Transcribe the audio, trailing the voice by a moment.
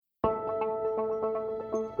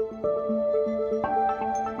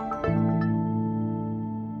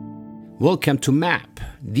Welcome to MAP,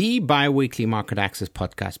 the bi-weekly market access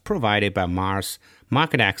podcast provided by Mars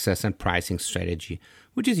Market Access and Pricing Strategy,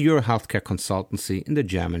 which is your healthcare consultancy in the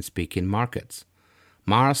German-speaking markets.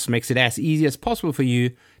 Mars makes it as easy as possible for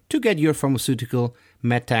you to get your pharmaceutical,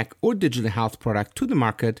 medtech, or digital health product to the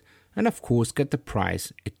market and, of course, get the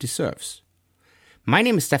price it deserves. My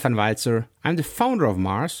name is Stefan Walzer. I'm the founder of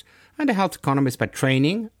Mars and a health economist by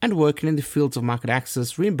training and working in the fields of market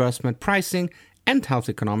access, reimbursement, pricing, and health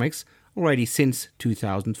economics already since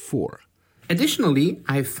 2004. Additionally,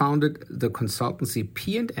 I founded the consultancy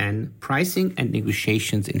P&N Pricing and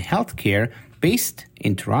Negotiations in Healthcare based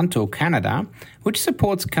in Toronto, Canada, which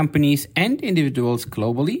supports companies and individuals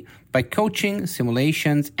globally by coaching,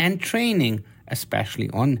 simulations, and training, especially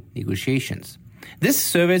on negotiations. This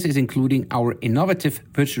service is including our innovative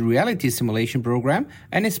virtual reality simulation program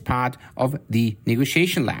and is part of the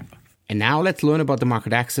Negotiation Lab. And now let's learn about the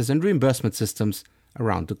market access and reimbursement systems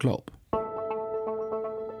around the globe.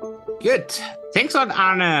 Good. Thanks a lot,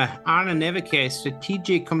 Arne Näveke,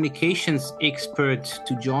 strategic communications expert,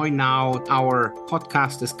 to join now our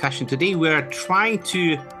podcast discussion. Today, we're trying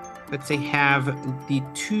to, have the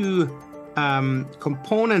two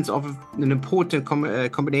components of an important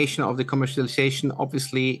combination of the commercialization,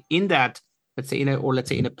 obviously, in that, in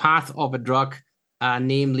a path of a drug,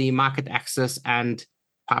 namely market access and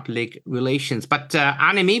public relations. But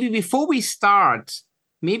Arne, maybe before we start,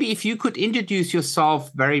 maybe if you could introduce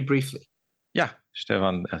yourself very briefly. Yeah,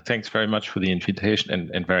 Stefan, thanks very much for the invitation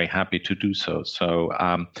and very happy to do so. So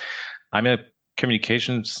I'm a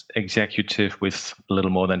communications executive with a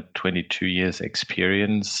little more than 22 years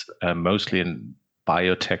experience, mostly in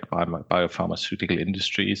biotech, biopharmaceutical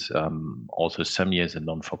industries, also some years in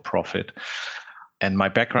non-for-profit. And my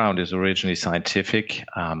background is originally scientific.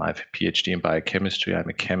 I have a PhD in biochemistry. I'm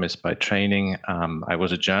a chemist by training. I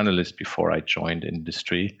was a journalist before I joined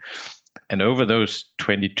industry. And over those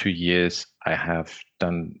 22 years, I have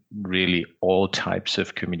done really all types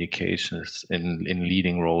of communications in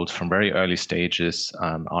leading roles from very early stages,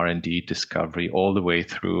 R&D, discovery, all the way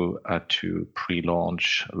through to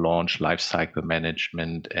pre-launch, launch, lifecycle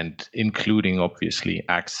management, and including, obviously,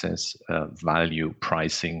 access, value,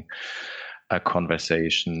 pricing,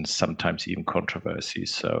 conversations, sometimes even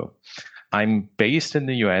controversies. So I'm based in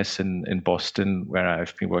the US, in Boston, where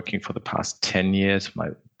I've been working for the past 10 years. My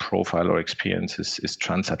profile or experience is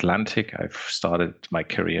transatlantic. I've started my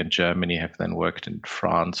career in Germany, have then worked in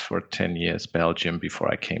France for 10 years, Belgium,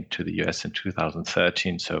 before I came to the US in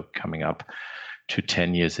 2013. So coming up to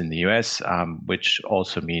 10 years in the US, which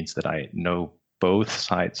also means that I know both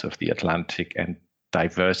sides of the Atlantic and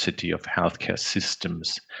diversity of healthcare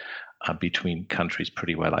systems between countries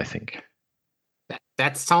pretty well, I think.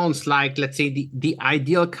 That sounds like, the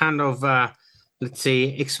ideal kind of,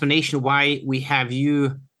 explanation why we have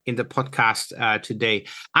you in the podcast today.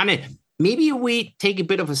 Arne, maybe we take a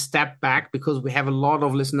bit of a step back because we have a lot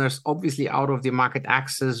of listeners, obviously, out of the market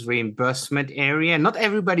access reimbursement area. Not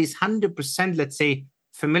everybody's 100%,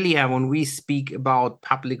 familiar when we speak about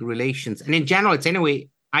public relations. And in general, it's anyway,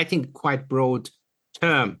 I think, quite broad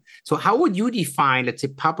term. So how would you define,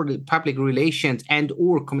 public relations and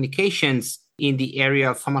or communications in the area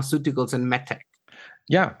of pharmaceuticals and medtech?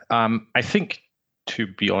 Yeah, I think, to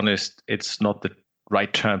be honest, it's not the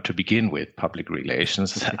right term to begin with, public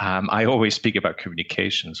relations. I always speak about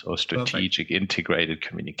communications or strategic integrated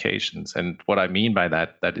communications. And what I mean by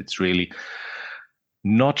that it's really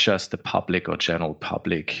not just the public or general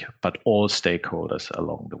public, but all stakeholders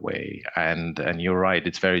along the way. And you're right,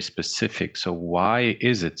 it's very specific. So why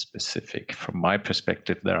is it specific? From my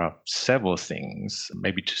perspective, there are several things.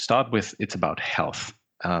 Maybe to start with, it's about health.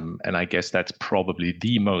 And I guess that's probably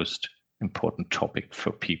the most important topic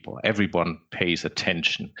for people. Everyone pays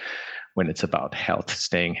attention when it's about health,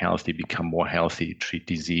 staying healthy, become more healthy, treat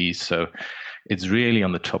disease. So it's really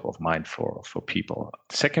on the top of mind for people.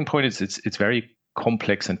 Second point is it's very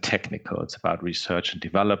complex and technical. It's about research and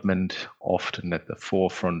development, often at the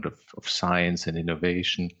forefront of science and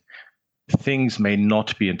innovation. Things may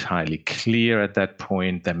not be entirely clear at that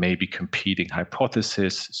point. There may be competing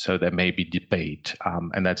hypotheses, so there may be debate,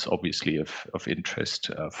 and that's obviously of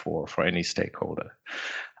interest for any stakeholder.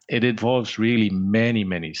 It involves really many,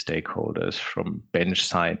 many stakeholders, from bench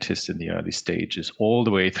scientists in the early stages all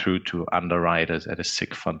the way through to underwriters at a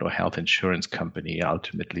sick fund or health insurance company,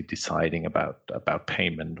 ultimately deciding about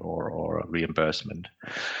payment or reimbursement.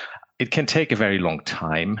 It can take a very long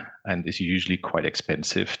time and is usually quite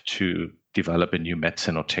expensive to develop a new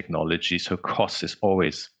medicine or technology. So cost is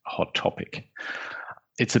always a hot topic.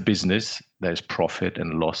 It's a business. There's profit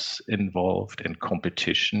and loss involved and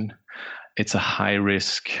competition. It's a high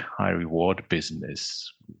risk, high reward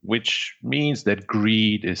business, which means that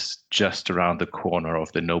greed is just around the corner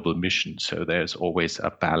of the noble mission. So there's always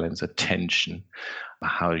a balance, a tension,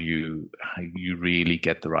 how you really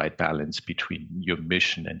get the right balance between your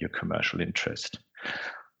mission and your commercial interest.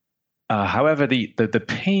 However, the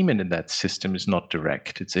payment in that system is not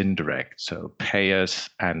direct, it's indirect. So payers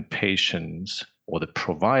and patients, or the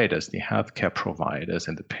providers, the healthcare providers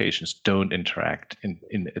and the patients, don't interact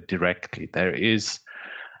in directly. There is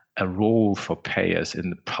a role for payers in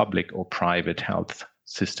the public or private health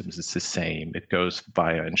systems. It's the same. It goes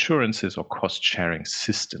via insurances or cost-sharing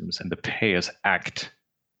systems, and the payers act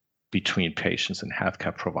between patients and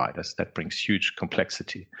healthcare providers. That brings huge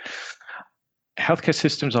complexity. Healthcare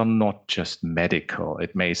systems are not just medical.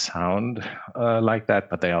 It may sound like that,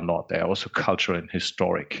 but they are not. They are also cultural and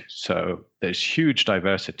historic. So there's huge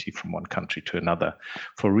diversity from one country to another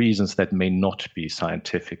for reasons that may not be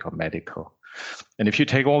scientific or medical. And if you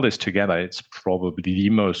take all this together, it's probably the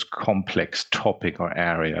most complex topic or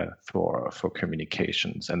area for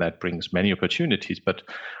communications. And that brings many opportunities, but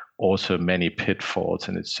also many pitfalls.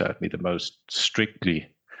 And it's certainly the most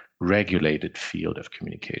strictly regulated field of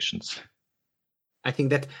communications. I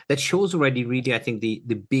think that shows already really, I think,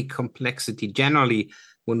 the big complexity generally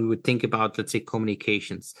when we would think about, let's say,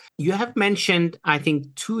 communications. You have mentioned, I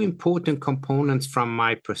think, two important components from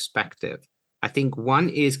my perspective. I think one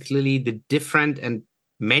is clearly the different and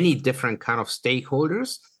many different kind of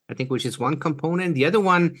stakeholders, I think, which is one component. The other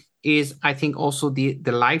one is, I think, also the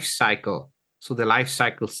life cycle. So the life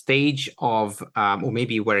cycle stage of, or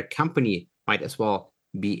maybe where a company might as well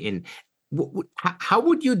be in. How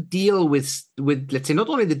would you deal with, let's say, not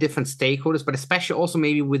only the different stakeholders, but especially also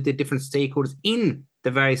maybe with the different stakeholders in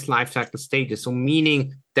the various life cycle stages? So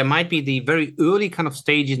meaning there might be the very early kind of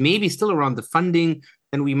stages, maybe still around the funding.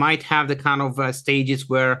 Then we might have the kind of stages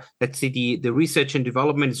where, let's say, the research and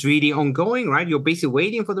development is really ongoing, right? You're basically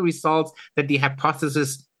waiting for the results that the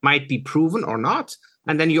hypothesis might be proven or not.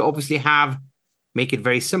 And then you obviously have, make it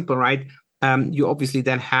very simple, right? You obviously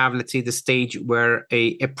then have, let's say, the stage where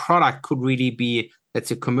a product could really be, let's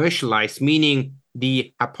say, commercialized, meaning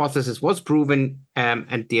the hypothesis was proven,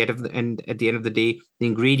 and at the end of the day, the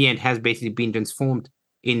ingredient has basically been transformed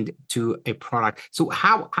into a product. So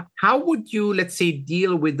how would you, let's say,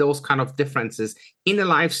 deal with those kind of differences in the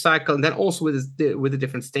life cycle, and then also with the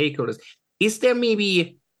different stakeholders? Is there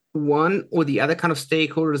maybe one or the other kind of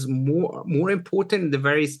stakeholders more important in the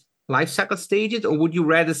various life cycle stages, or would you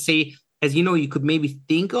rather say, as you know, you could maybe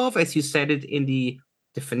think of, as you said it in the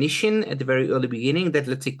definition at the very early beginning, that,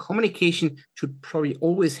 let's say, communication should probably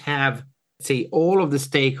always have, say, all of the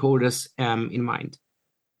stakeholders in mind?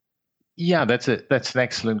 Yeah, that's an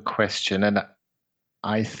excellent question. And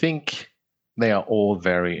I think they are all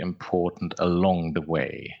very important along the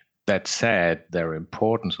way. That said, their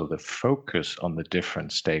importance or the focus on the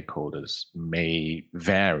different stakeholders may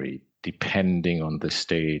vary depending on the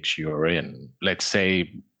stage you're in. Let's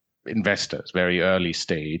say investors, very early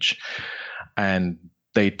stage, and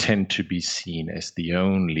they tend to be seen as the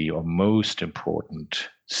only or most important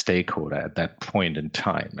stakeholder at that point in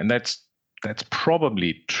time. And that's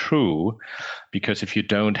probably true, because if you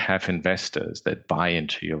don't have investors that buy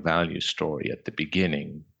into your value story at the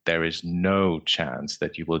beginning, there is no chance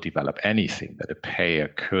that you will develop anything that a payer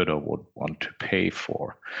could or would want to pay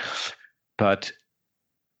for.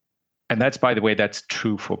 And that's, by the way, that's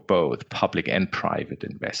true for both public and private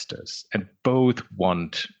investors. And both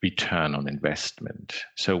want return on investment.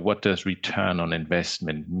 So what does return on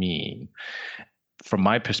investment mean? From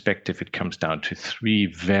my perspective, it comes down to three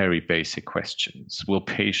very basic questions. Will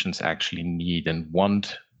patients actually need and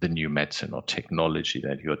want the new medicine or technology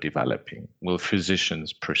that you're developing? Will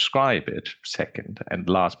physicians prescribe it? Second, and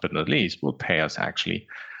last but not least, will payers actually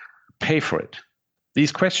pay for it?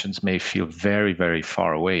 These questions may feel very, very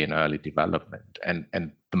far away in early development, and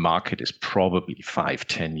the market is probably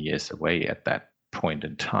 5-10 years away at that point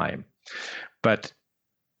in time. But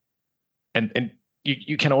and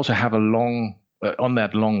you can also have on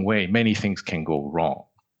that long way, many things can go wrong.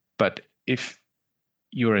 But if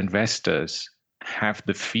your investors have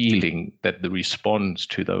the feeling that the response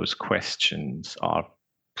to those questions are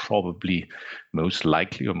probably most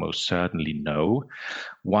likely or most certainly no,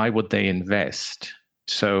 why would they invest?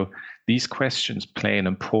 So these questions play an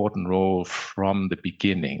important role from the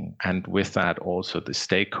beginning, and with that also the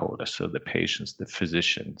stakeholders, so the patients, the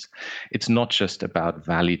physicians. It's not just about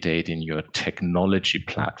validating your technology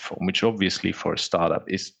platform, which obviously for a startup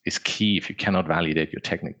is key. If you cannot validate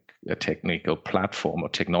your technical platform or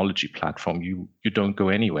technology platform, you don't go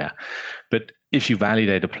anywhere. But if you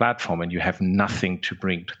validate a platform and you have nothing to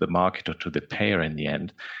bring to the market or to the payer in the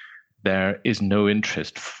end, there is no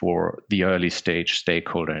interest for the early stage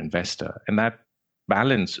stakeholder investor. And that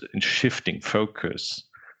balance and shifting focus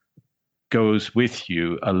goes with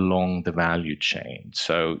you along the value chain.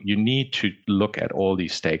 So you need to look at all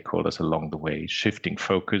these stakeholders along the way. Shifting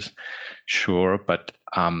focus, sure, but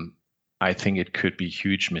I think it could be a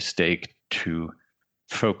huge mistake to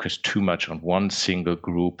focus too much on one single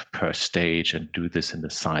group per stage and do this in a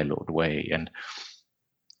siloed way. And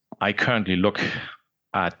I currently look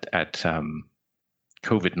at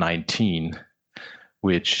COVID-19,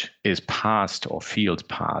 which is past or feels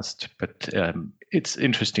past, but it's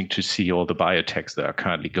interesting to see all the biotechs that are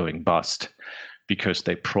currently going bust because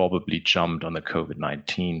they probably jumped on the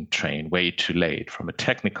COVID-19 train way too late from a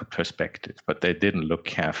technical perspective, but they didn't look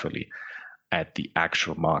carefully at the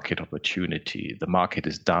actual market opportunity. The market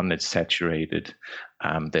is done, it's saturated.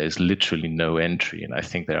 There's literally no entry. And I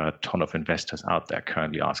think there are a ton of investors out there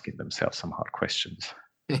currently asking themselves some hard questions.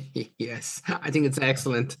 Yes, I think it's an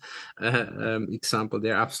excellent example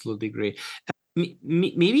there. Absolutely agree.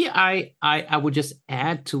 Maybe I would just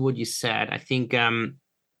add to what you said. I think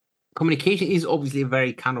communication is obviously a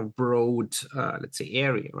very kind of broad, let's say,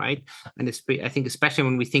 area, right? And I think especially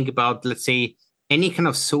when we think about, let's say, any kind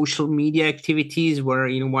of social media activities where,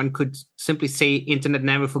 one could simply say internet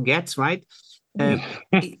never forgets, right?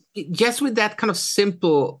 Just with that kind of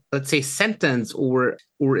simple, let's say, sentence or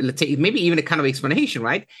let's say maybe even a kind of explanation,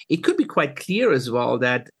 right? It could be quite clear as well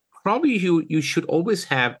that probably you should always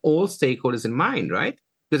have all stakeholders in mind, right?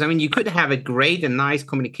 Because, you could have a great and nice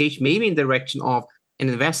communication, maybe in the direction of an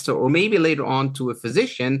investor or maybe later on to a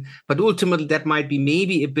physician, but ultimately that might be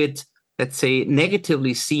maybe a bit, let's say,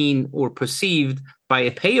 negatively seen or perceived by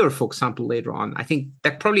a payer, for example, later on. I think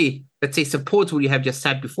that probably, let's say, supports what you have just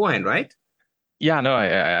said beforehand, right? Yeah, no,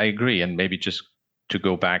 I agree. And maybe just to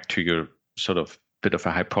go back to your sort of bit of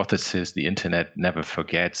a hypothesis, the internet never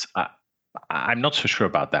forgets. I'm not so sure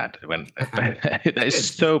about that. When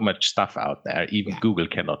there's so much stuff out there, even Google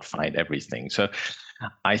cannot find everything. So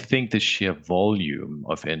I think the sheer volume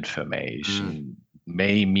of information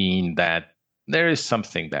may mean that there is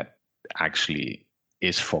something that actually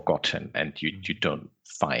is forgotten and you don't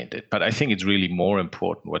find it. But I think it's really more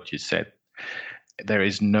important what you said. There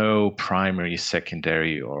is no primary,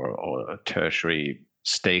 secondary, or tertiary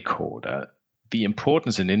stakeholder. The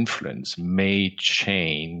importance and influence may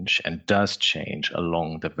change and does change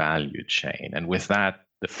along the value chain. And with that,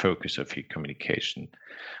 the focus of your communication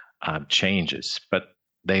changes. But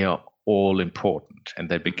they are all important and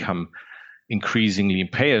they become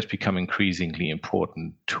payers become increasingly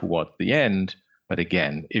important toward the end. But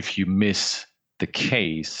again, if you miss the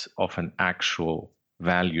case of an actual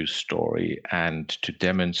value story and to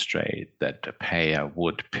demonstrate that a payer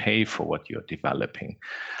would pay for what you're developing,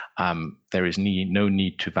 there is no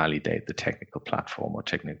need to validate the technical platform or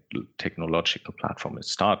technological platform to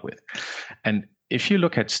start with. And if you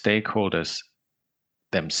look at stakeholders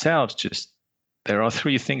themselves, there are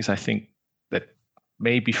three things I think that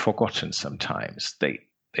may be forgotten sometimes.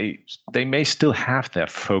 They may still have their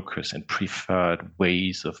focus and preferred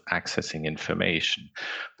ways of accessing information.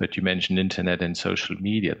 But you mentioned internet and social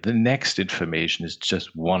media. The next information is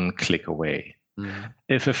just one click away. Mm-hmm.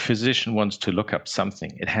 If a physician wants to look up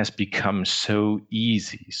something, it has become so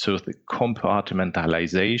easy. So the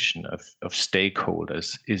compartmentalization of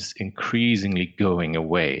stakeholders is increasingly going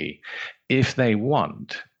away. If they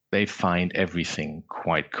want, they find everything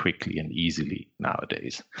quite quickly and easily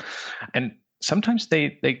nowadays. And sometimes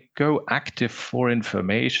they go active for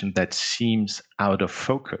information that seems out of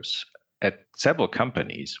focus. At several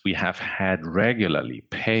companies, we have had regularly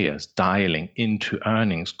payers dialing into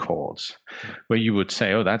earnings calls where you would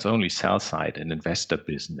say, oh, that's only sell side and investor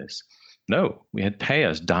business. No, we had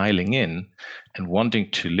payers dialing in and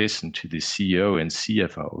wanting to listen to the CEO and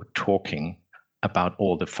CFO talking about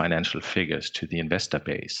all the financial figures to the investor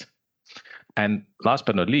base. And last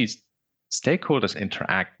but not least, stakeholders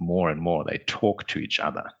interact more and more. They talk to each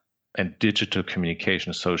other. And digital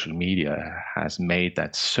communication, social media has made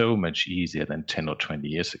that so much easier than 10 or 20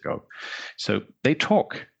 years ago. So they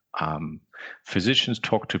talk. Physicians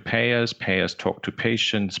talk to payers, payers talk to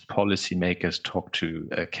patients, policymakers talk to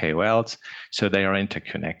KOLs. So they are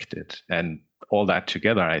interconnected. And all that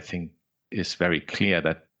together, I think, is very clear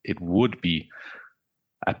that it would be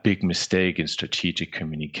a big mistake in strategic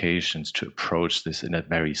communications to approach this in a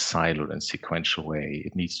very siloed and sequential way.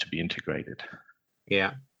 It needs to be integrated.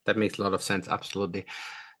 Yeah, that makes a lot of sense. Absolutely.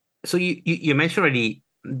 So you mentioned already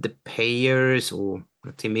the payers, or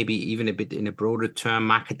let's say maybe even a bit in a broader term,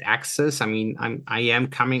 market access. I mean, I am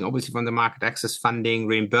coming obviously from the market access funding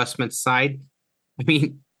reimbursement side. I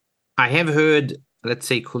mean, I have heard, let's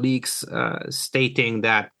say, colleagues stating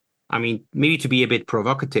that I mean, maybe to be a bit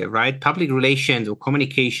provocative, right? Public relations or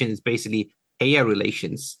communication is basically payer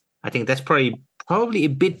relations. I think that's probably a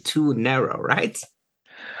bit too narrow, right?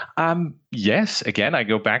 Yes, again, I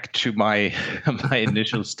go back to my my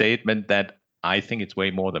initial statement that I think it's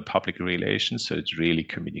way more than public relations. So it's really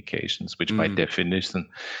communications, which by definition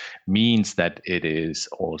means that it is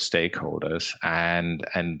all stakeholders. And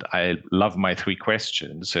I love my three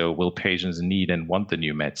questions. So will patients need and want the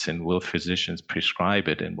new medicine? Will physicians prescribe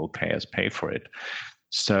it, and will payers pay for it?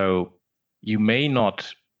 So you may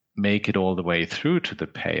not make it all the way through to the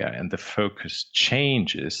payer, and the focus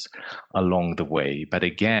changes along the way. But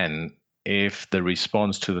again, if the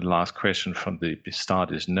response to the last question from the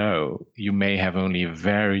start is no, you may have only a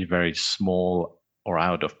very, very small or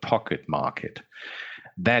out-of-pocket market.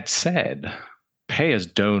 That said, payers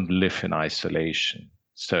don't live in isolation.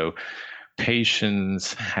 So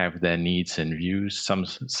patients have their needs and views.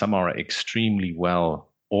 Some are extremely well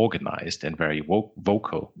organized and very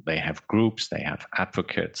vocal. They have groups, they have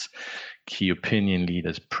advocates, key opinion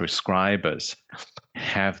leaders, prescribers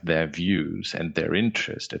have their views and their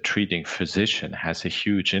interest. A treating physician has a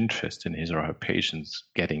huge interest in his or her patients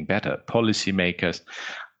getting better. Policymakers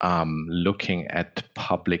looking at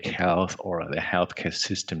public health or the healthcare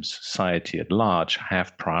system, society at large,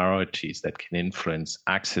 have priorities that can influence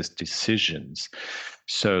access decisions.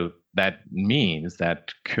 So that means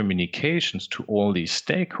that communications to all these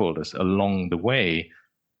stakeholders along the way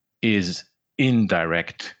is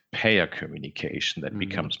indirect payer communication that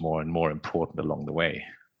becomes more and more important along the way.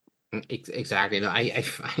 Exactly. No,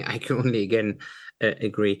 I can only again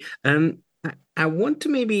agree. I want to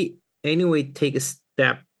maybe anyway take a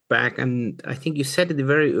step back, and I think you said at the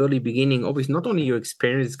very early beginning, obviously not only your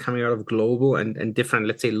experience coming out of global and different,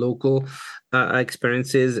 let's say, local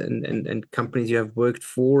experiences and companies you have worked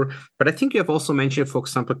for, but I think you have also mentioned, for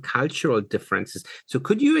example, cultural differences. So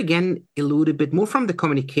could you again allude a bit more from the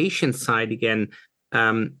communication side again,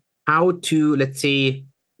 how to, let's say,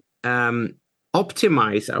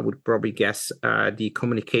 optimize, I would probably guess, the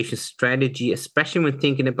communication strategy, especially when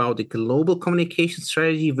thinking about the global communication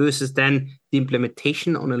strategy versus then the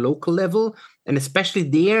implementation on a local level. And especially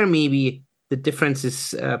there, maybe the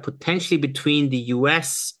differences potentially between the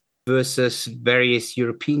US versus various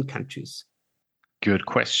European countries. Good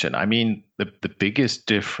question. I mean, the biggest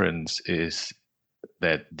difference is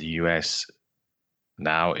that the US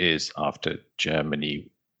now is, after Germany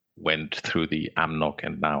went through the AMNOG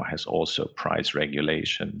and now has also price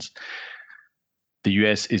regulations. The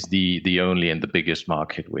US is the only and the biggest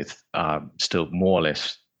market with still more or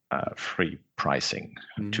less free pricing.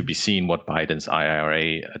 To be seen what Biden's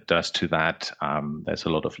IRA does to that. There's a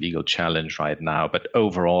lot of legal challenge right now, but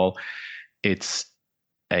overall, it's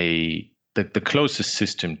the closest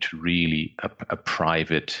system to really a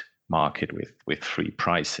private market with free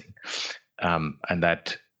pricing, and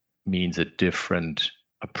that means a different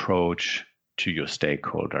approach to your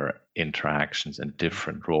stakeholder interactions and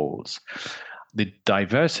different roles. The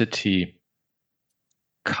diversity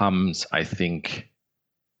comes, I think,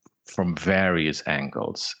 from various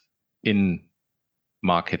angles in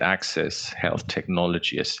market access, health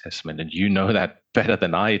technology assessment, and you know that better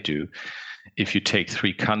than I do. If you take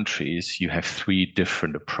three countries, you have three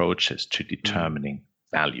different approaches to determining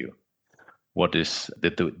value. What is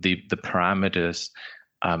the parameters,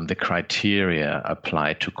 the criteria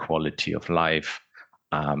applied to quality of life,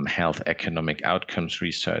 health economic outcomes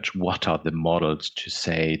research? What are the models to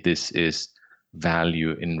say this is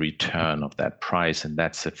value in return of that price, and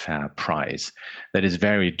that's a fair price? That is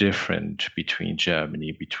very different between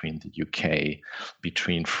Germany, between the UK,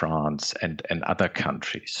 between France and other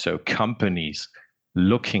countries. So companies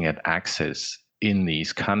looking at access in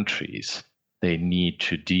these countries, they need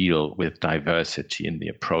to deal with diversity in the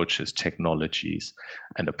approaches, technologies,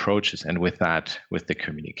 and approaches, and with that, with the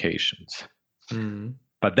communications.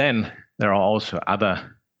 But then there are also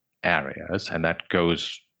other areas, and that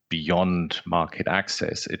goes beyond market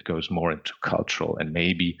access. It goes more into cultural, and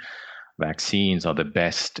maybe vaccines are the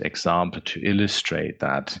best example to illustrate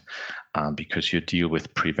that, because you deal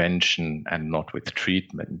with prevention and not with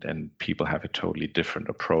treatment, and people have a totally different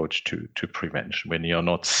approach to prevention. When you're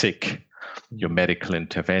not sick, your medical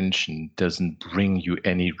intervention doesn't bring you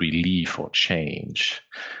any relief or change.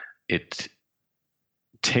 It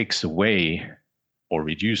takes away or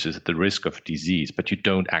reduces the risk of disease, but you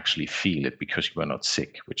don't actually feel it because you are not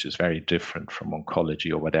sick, which is very different from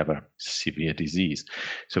oncology or whatever severe disease.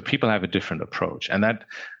 So people have a different approach, and that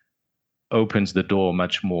opens the door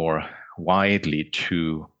much more widely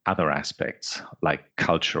to other aspects like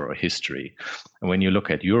culture or history. And when you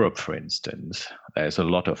look at Europe, for instance, there's a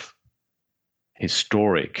lot of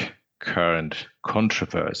historic current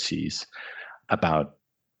controversies about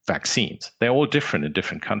vaccines. They're all different in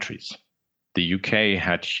different countries. The UK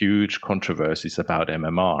had huge controversies about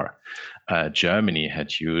MMR. Germany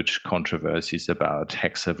had huge controversies about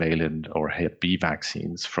hexavalent or Hep B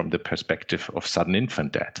vaccines from the perspective of sudden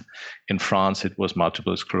infant death. In France, it was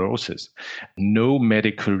multiple sclerosis. No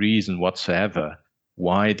medical reason whatsoever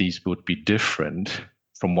why these would be different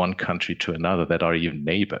from one country to another that are even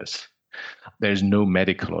neighbors. There's no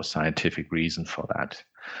medical or scientific reason for that.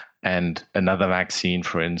 And another vaccine,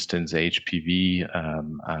 for instance, HPV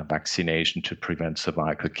vaccination to prevent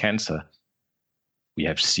cervical cancer, we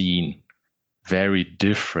have seen very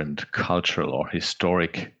different cultural or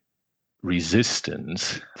historic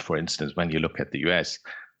resistance. For instance, when you look at the US,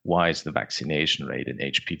 why is the vaccination rate in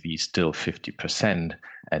HPV still 50%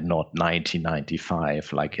 and not 90,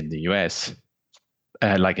 95 like in the US,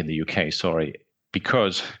 like in the UK, sorry?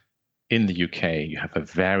 Because in the UK, you have a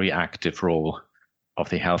very active role of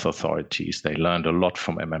the health authorities. They learned a lot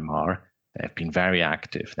from MMR. They have been very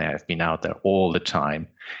active. They have been out there all the time,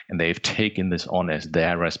 and they've taken this on as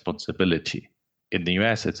their responsibility. In the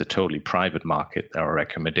US, it's a totally private market. There are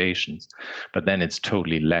recommendations, but then it's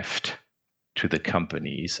totally left to the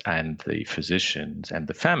companies and the physicians and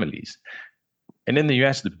the families. And in the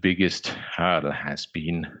US, the biggest hurdle has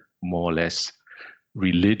been more or less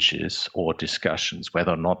religious or discussions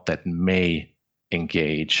whether or not that may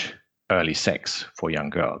engage early sex for young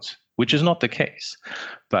girls, which is not the case.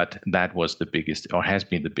 But that was the biggest, or has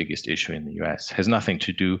been the biggest issue in the US. It has nothing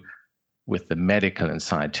to do with the medical and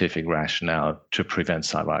scientific rationale to prevent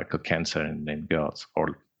cervical cancer in girls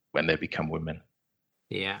or when they become women.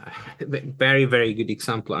 Yeah, very, very good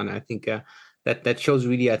example. And I think that shows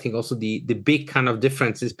really, I think, also the big kind of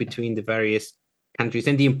differences between the various countries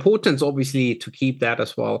and the importance, obviously, to keep that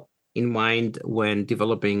as well in mind when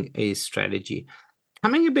developing a strategy.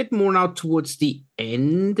 Coming a bit more now towards the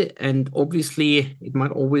end, and obviously it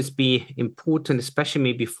might always be important, especially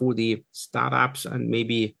maybe for the startups and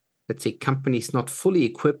maybe, let's say, companies not fully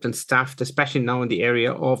equipped and staffed, especially now in the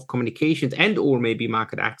area of communications and or maybe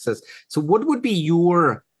market access. So what would be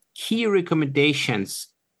your key recommendations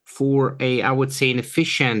for I would say, an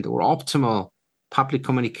efficient or optimal public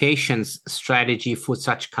communications strategy for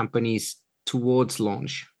such companies towards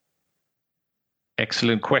launch?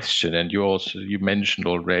 Excellent question. And you mentioned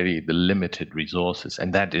already the limited resources,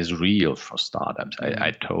 and that is real for startups.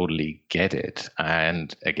 I totally get it.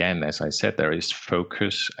 And again, as I said, there is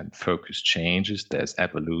focus and focus changes. There's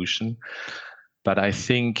evolution. But I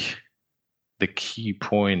think the key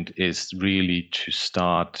point is really to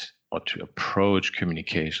start or to approach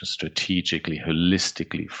communication strategically,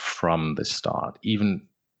 holistically from the start. Even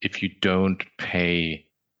if you don't pay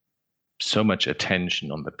so much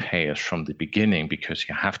attention on the payers from the beginning, because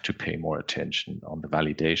you have to pay more attention on the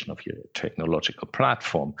validation of your technological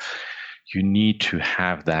platform, you need to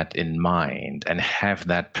have that in mind and have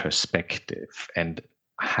that perspective and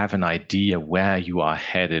have an idea where you are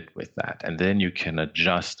headed with that. And then you can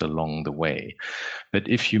adjust along the way. But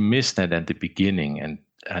if you miss that at the beginning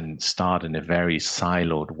and start in a very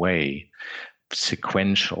siloed way,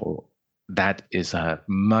 sequential, that is a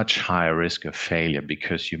much higher risk of failure,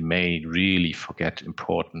 because you may really forget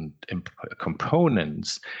important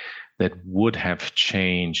components that would have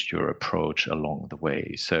changed your approach along the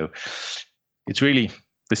way. So it's really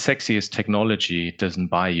the sexiest technology doesn't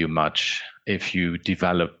buy you much if you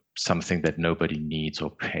develop something that nobody needs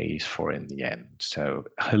or pays for in the end. So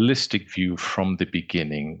holistic view from the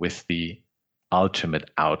beginning with the ultimate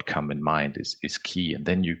outcome in mind is key. And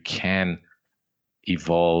then you can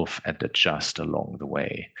evolve and adjust along the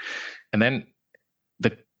way. And then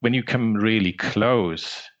when you come really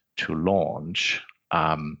close to launch,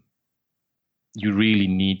 you really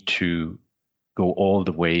need to go all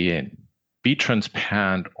the way in. Be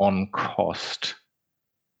transparent on cost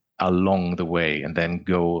along the way, and then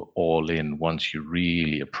go all in once you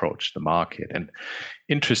really approach the market. And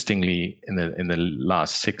interestingly, in the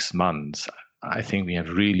last 6 months, I think we have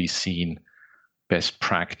really seen best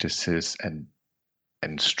practices and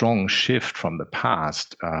strong shift from the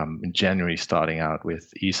past. In January, starting out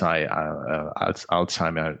with Eisai,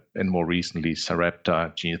 Alzheimer, and more recently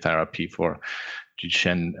Sarepta gene therapy for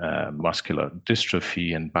Duchenne muscular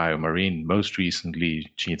dystrophy, and BioMarin, most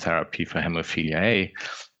recently gene therapy for hemophilia A.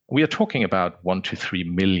 We are talking about 1 to 3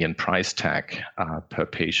 million price tag per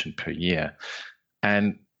patient per year.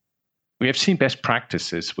 And we have seen best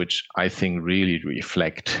practices, which I think really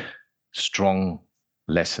reflect strong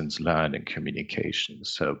lessons learned in communication.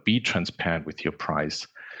 So be transparent with your price,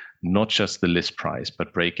 not just the list price,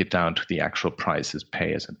 but break it down to the actual prices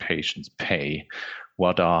payers and patients pay.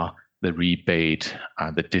 What are the rebate,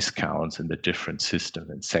 the discounts in the different systems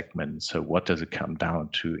and segments. So what does it come down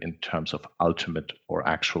to in terms of ultimate or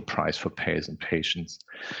actual price for payers and patients?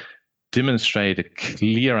 Demonstrate a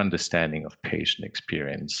clear understanding of patient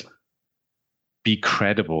experience. Be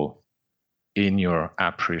credible in your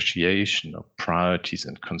appreciation of priorities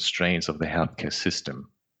and constraints of the healthcare system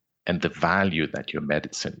and the value that your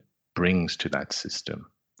medicine brings to that system.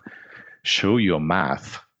 Show your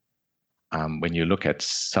math. When you look at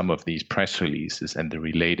some of these press releases and the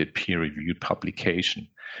related peer-reviewed publication,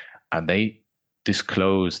 and they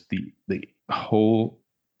disclose the whole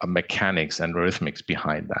mechanics and rhythmics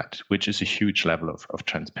behind that, which is a huge level of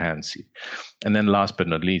transparency. And then last but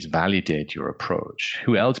not least, validate your approach.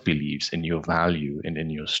 Who else believes in your value and in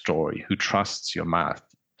your story? Who trusts your math?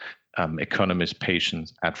 Economists,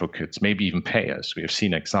 patients, advocates, maybe even payers. We have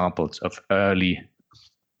seen examples of early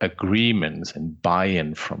agreements and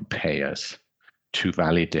buy-in from payers to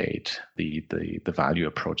validate the value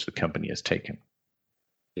approach the company has taken.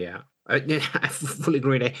 Yeah, I fully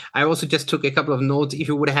agree. I also just took a couple of notes. If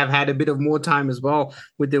you would have had a bit of more time as well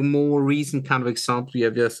with the more recent kind of example you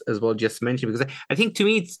have just mentioned, because I think to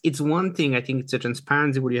me it's one thing. I think it's the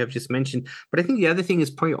transparency what you have just mentioned, but I think the other thing is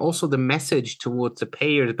probably also the message towards the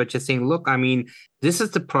payers, but just saying, look, I mean, this is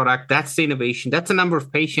the product, that's the innovation, that's the number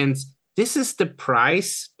of patients. This is the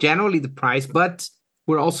price, generally the price, but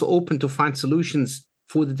we're also open to find solutions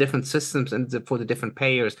for the different systems and for the different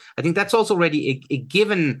payers. I think that's also already a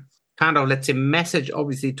given kind of, let's say, message,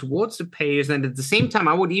 obviously, towards the payers. And at the same time,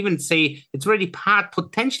 I would even say it's already part,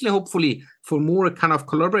 potentially, hopefully, for more kind of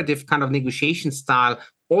collaborative kind of negotiation style,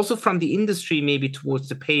 also from the industry, maybe towards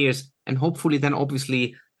the payers. And hopefully then,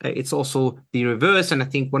 obviously, it's also the reverse. And I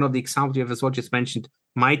think one of the examples you have as well just mentioned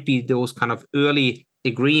might be those kind of early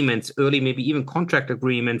agreements, early maybe even contract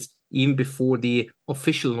agreements, even before the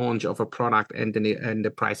official launch of a product and the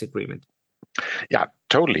price agreement. Yeah,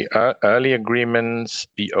 totally. Early agreements,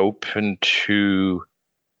 be open to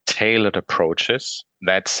tailored approaches.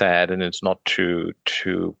 That said, and it's not to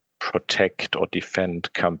protect or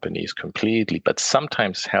defend companies completely, but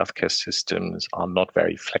sometimes healthcare systems are not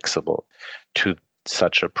very flexible to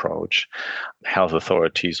such approach. Health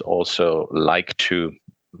authorities also like to,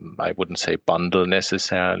 I wouldn't say bundle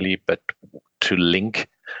necessarily, but to link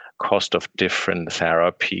cost of different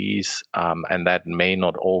therapies, and that may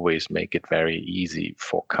not always make it very easy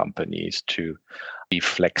for companies to be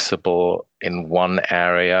flexible in one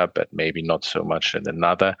area, but maybe not so much in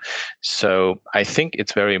another. So I think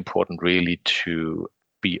it's very important really to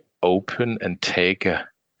be open and take a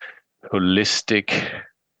holistic,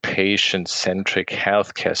 patient-centric,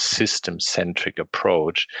 healthcare system-centric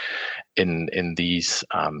approach in these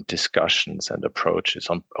discussions and approaches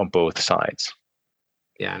on both sides.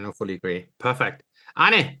 Yeah, I fully agree. Perfect.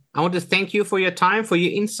 Arne, I want to thank you for your time, for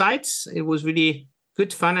your insights. It was really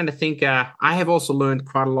good fun. And I think I have also learned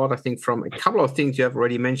quite a lot, I think, from a couple of things you have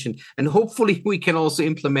already mentioned. And hopefully we can also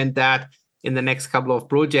implement that in the next couple of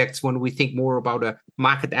projects when we think more about a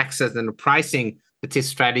market access and a pricing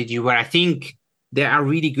strategy, where I think there are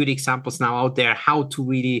really good examples now out there how to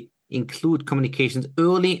really include communications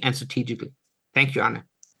early and strategically. Thank you, Arne.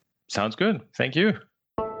 Sounds good. Thank you.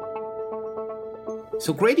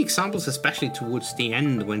 So great examples, especially towards the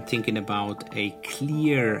end when thinking about a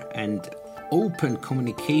clear and open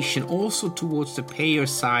communication, also towards the payer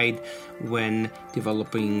side when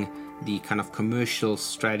developing the kind of commercial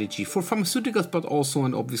strategy for pharmaceuticals, but also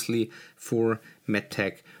and obviously for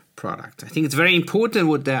medtech product. I think it's very important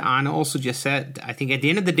what Arne also just said. I think at the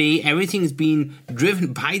end of the day, everything is being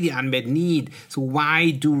driven by the unmet need. So why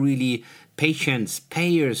do really patients,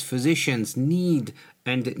 payers, physicians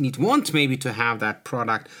want maybe to have that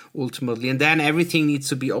product ultimately? And then everything needs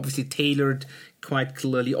to be obviously tailored quite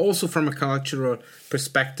clearly. Also from a cultural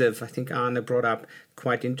perspective, I think Arne brought up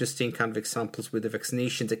quite interesting kind of examples with the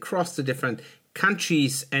vaccinations across the different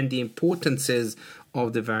countries and the importances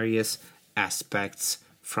of the various aspects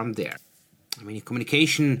from there. I mean,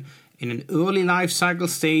 communication in an early life cycle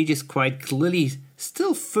stage is quite clearly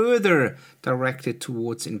still further directed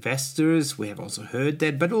towards investors. We have also heard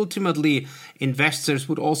that, but ultimately investors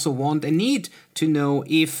would also want and need to know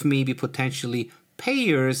if maybe potentially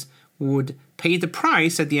payers would pay the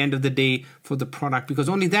price at the end of the day for the product, because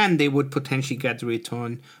only then they would potentially get the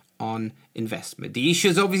return on investment. The issue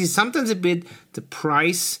is obviously sometimes a bit the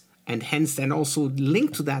price, and hence then also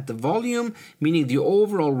linked to that the volume, meaning the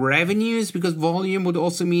overall revenues, because volume would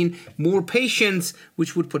also mean more patients,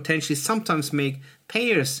 which would potentially sometimes make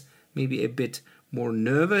payers maybe a bit more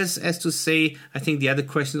nervous as to say. I think the other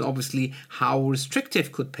question is obviously how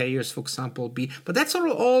restrictive could payers, for example, be. But that's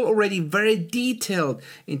all already very detailed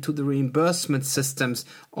into the reimbursement systems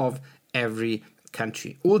of every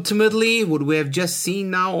country. Ultimately, what we have just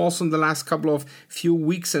seen now also in the last couple of few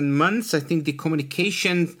weeks and months, I think the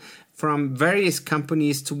communication from various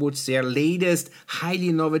companies towards their latest, highly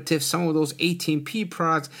innovative, some of those ATMP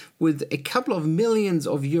products with a couple of millions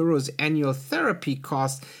of euros annual therapy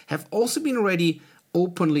costs have also been already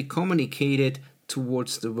openly communicated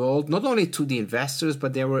towards the world, not only to the investors,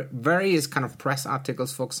 but there were various kind of press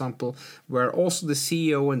articles, for example, where also the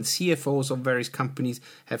CEO and CFOs of various companies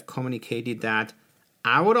have communicated that.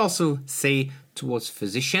 I would also say towards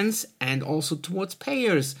physicians and also towards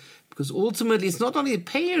payers, because ultimately it's not only the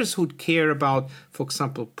payers who care about, for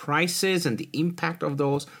example, prices and the impact of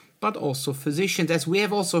those, but also physicians, as we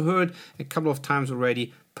have also heard a couple of times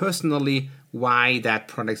already personally, why that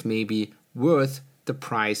product may be worth the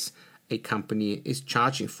price a company is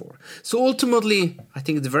charging for. So ultimately, I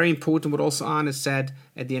think it's very important what also Arne said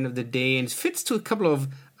at the end of the day, and it fits to a couple of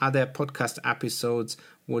other podcast episodes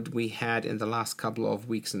what we had in the last couple of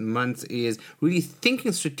weeks and months, is really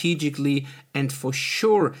thinking strategically and for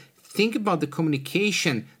sure think about the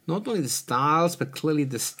communication, not only the styles, but clearly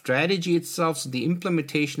the strategy itself, so the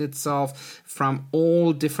implementation itself from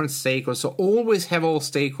all different stakeholders. So always have all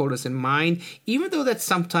stakeholders in mind, even though that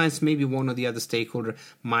sometimes maybe one or the other stakeholder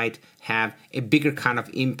might have a bigger kind of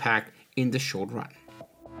impact in the short run.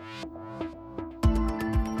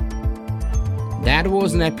 That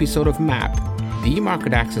was an episode of MAP, the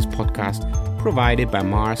Market Access podcast provided by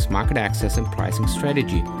Mars Market Access and Pricing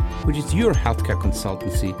Strategy, which is your healthcare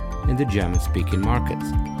consultancy in the German-speaking markets.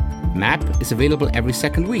 MAP is available every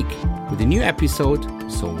second week with a new episode,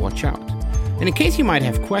 so watch out. And in case you might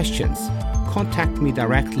have questions, contact me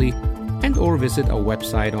directly and or visit our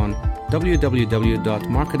website on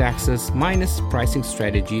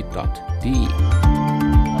www.marketaccess-pricingstrategy.de.